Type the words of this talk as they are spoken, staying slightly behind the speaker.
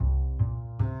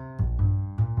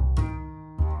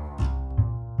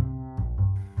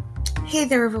Hey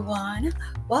there, everyone.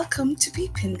 Welcome to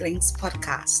Peepindling's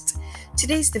podcast.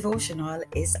 Today's devotional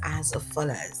is as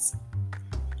follows.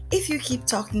 If you keep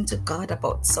talking to God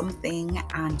about something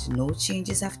and no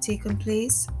changes have taken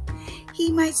place,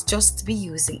 He might just be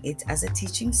using it as a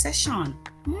teaching session.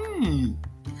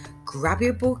 Grab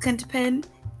your book and pen,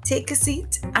 take a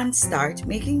seat, and start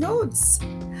making notes.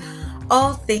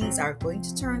 All things are going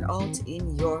to turn out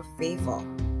in your favor.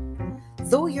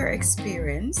 Though your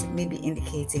experience may be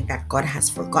indicating that God has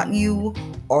forgotten you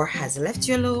or has left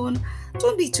you alone,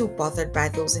 don't be too bothered by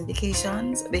those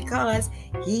indications because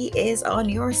He is on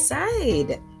your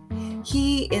side.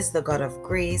 He is the God of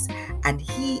grace and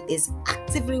He is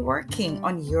actively working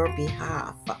on your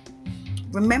behalf.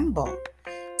 Remember,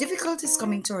 difficulties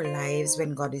come into our lives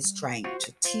when God is trying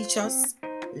to teach us,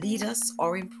 lead us,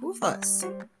 or improve us.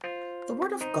 The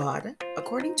Word of God,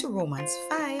 according to Romans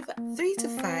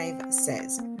 5:3-5,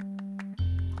 says,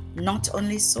 "Not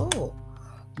only so,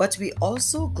 but we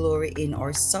also glory in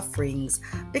our sufferings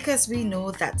because we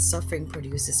know that suffering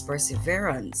produces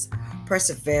perseverance,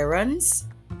 perseverance,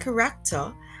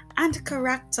 character, and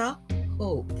character,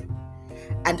 hope.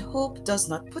 And hope does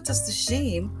not put us to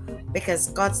shame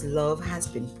because God's love has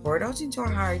been poured out into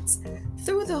our hearts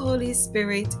through the Holy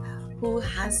Spirit who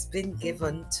has been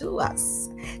given to us."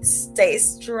 Stay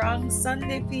strong,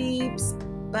 Sunday peeps.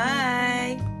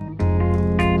 Bye.